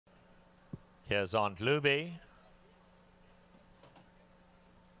Here's Aunt Luby.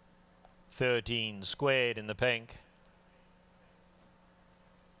 13 squared in the pink.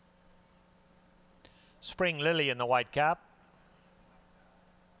 Spring Lily in the white cap.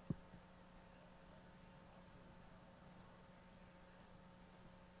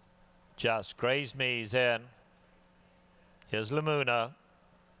 Just Grazed Me's in. Here's Lamuna.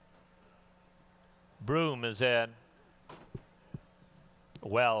 Broome is in.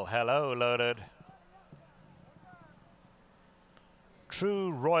 Well, hello, loaded.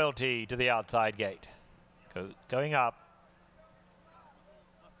 True Royalty to the outside gate. Going up.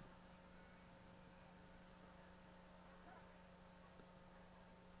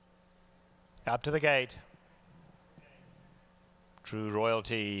 Up to the gate. True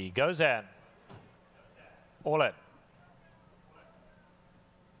Royalty goes in. All in.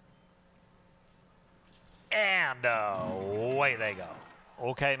 And away they go.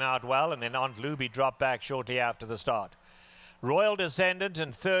 All came out well, and then Aunt Luby dropped back shortly after the start. Royal Descendant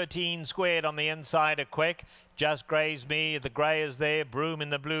and 13 squared on the inside are quick. Just Grazed Me, the grey is there. Broome in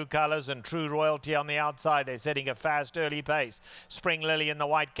the blue colours, and True Royalty on the outside. They're setting a fast early pace. Spring Lily in the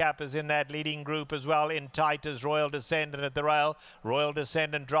white cap is in that leading group as well. In tight as Royal Descendant at the rail. Royal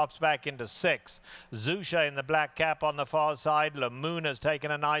Descendant drops back into 6. Zusha in the black cap on the far side. Lamoon has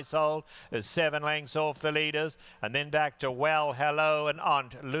taken a nice hold, is 7 lengths off the leaders. And then back to Well Hello and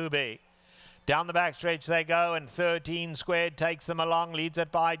Aunt Luby. Down the backstretch they go, and 13 squared takes them along, leads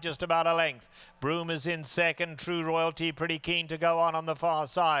it by just about a length. Broome is in second. True Royalty pretty keen to go on the far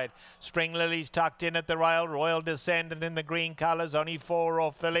side. Spring Lily's tucked in at the rail. Royal Descendant in the green colours, only 4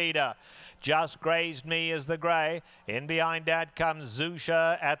 off the leader. Just Grazed Me is the grey. In behind that comes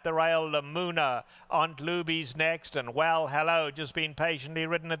Zusha at the rail. Lamuna. Aunt Luby's next, and Well Hello, just been patiently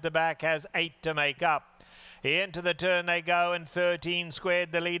ridden at the back, has 8 to make up. Into the turn they go, and 13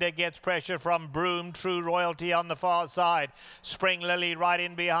 squared. The leader gets pressure from Broome. True Royalty on the far side. Spring Lily right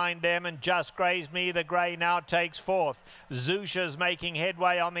in behind them, and Just Grazed Me, the grey, now takes 4th. Zusha's making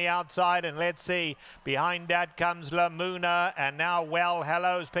headway on the outside, and let's see. Behind that comes Lamuna, and now Well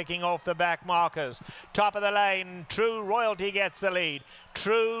Hello's picking off the back markers. Top of the lane, True Royalty gets the lead.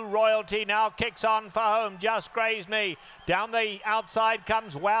 True Royalty now kicks on for home. Just Grazed Me. Down the outside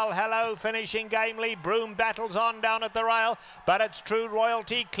comes Well Hello, finishing gamely. Broome battles on down at the rail, but it's True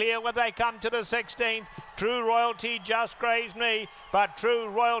Royalty clear when they come to the 16th. True Royalty, Just Grazed Me, but True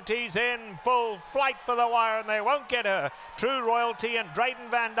Royalty's in full flight for the wire, and they won't get her. True Royalty and Drayton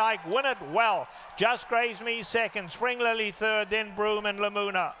Van Dyke win it well. Just Grazed Me second, Spring Lily third, then Broome and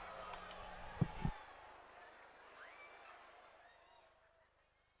Lamuna.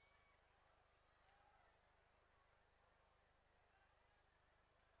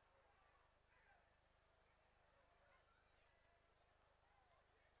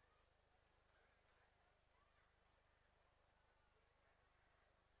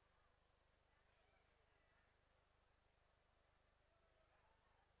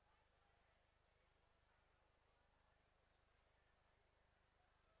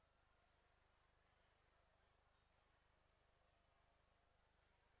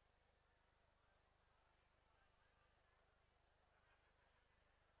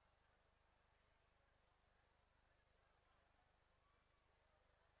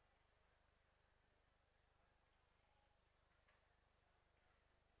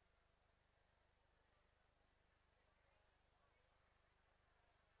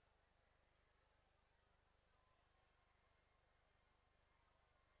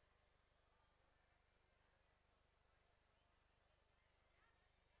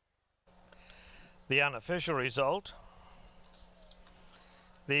 The unofficial result,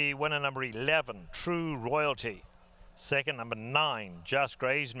 the winner number 11, True Royalty. Second, number 9, Just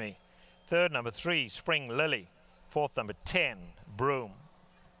Grazed Me. Third, number 3, Spring Lily. Fourth, number 10, Broome.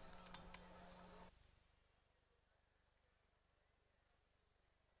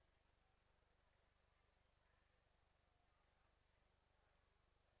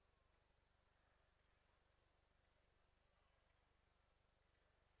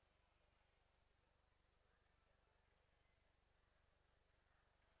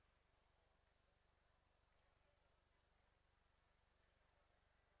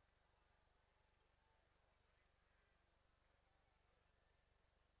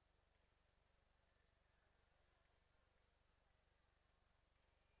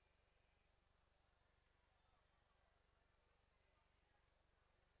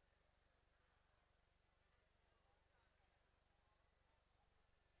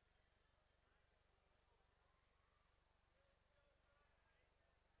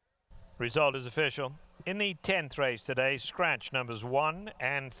 Result is official. In the 10th race today, scratch numbers 1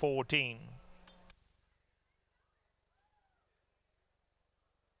 and 14.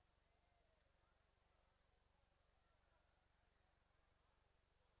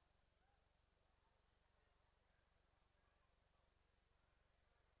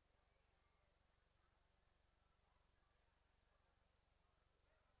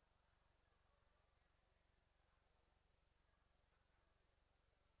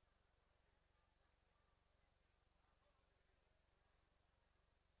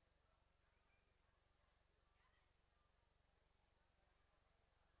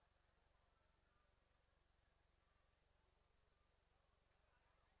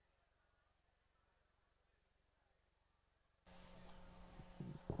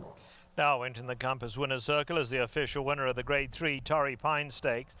 Now entering the Compass Winner's Circle is the official winner of the Grade 3 Torrey Pine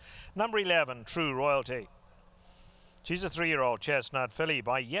Stakes, number 11, True Royalty. She's a 3-year-old chestnut filly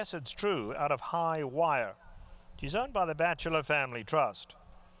by Yes It's True out of High Wire. She's owned by the Batchelor Family Trust.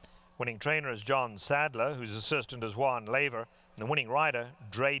 Winning trainer is John Sadler, whose assistant is Juan Laver, and the winning rider,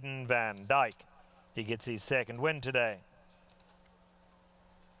 Drayden Van Dyke. He gets his second win today.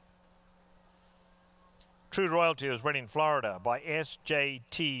 True Royalty was bred in Florida by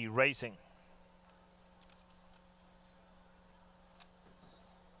SJT Racing.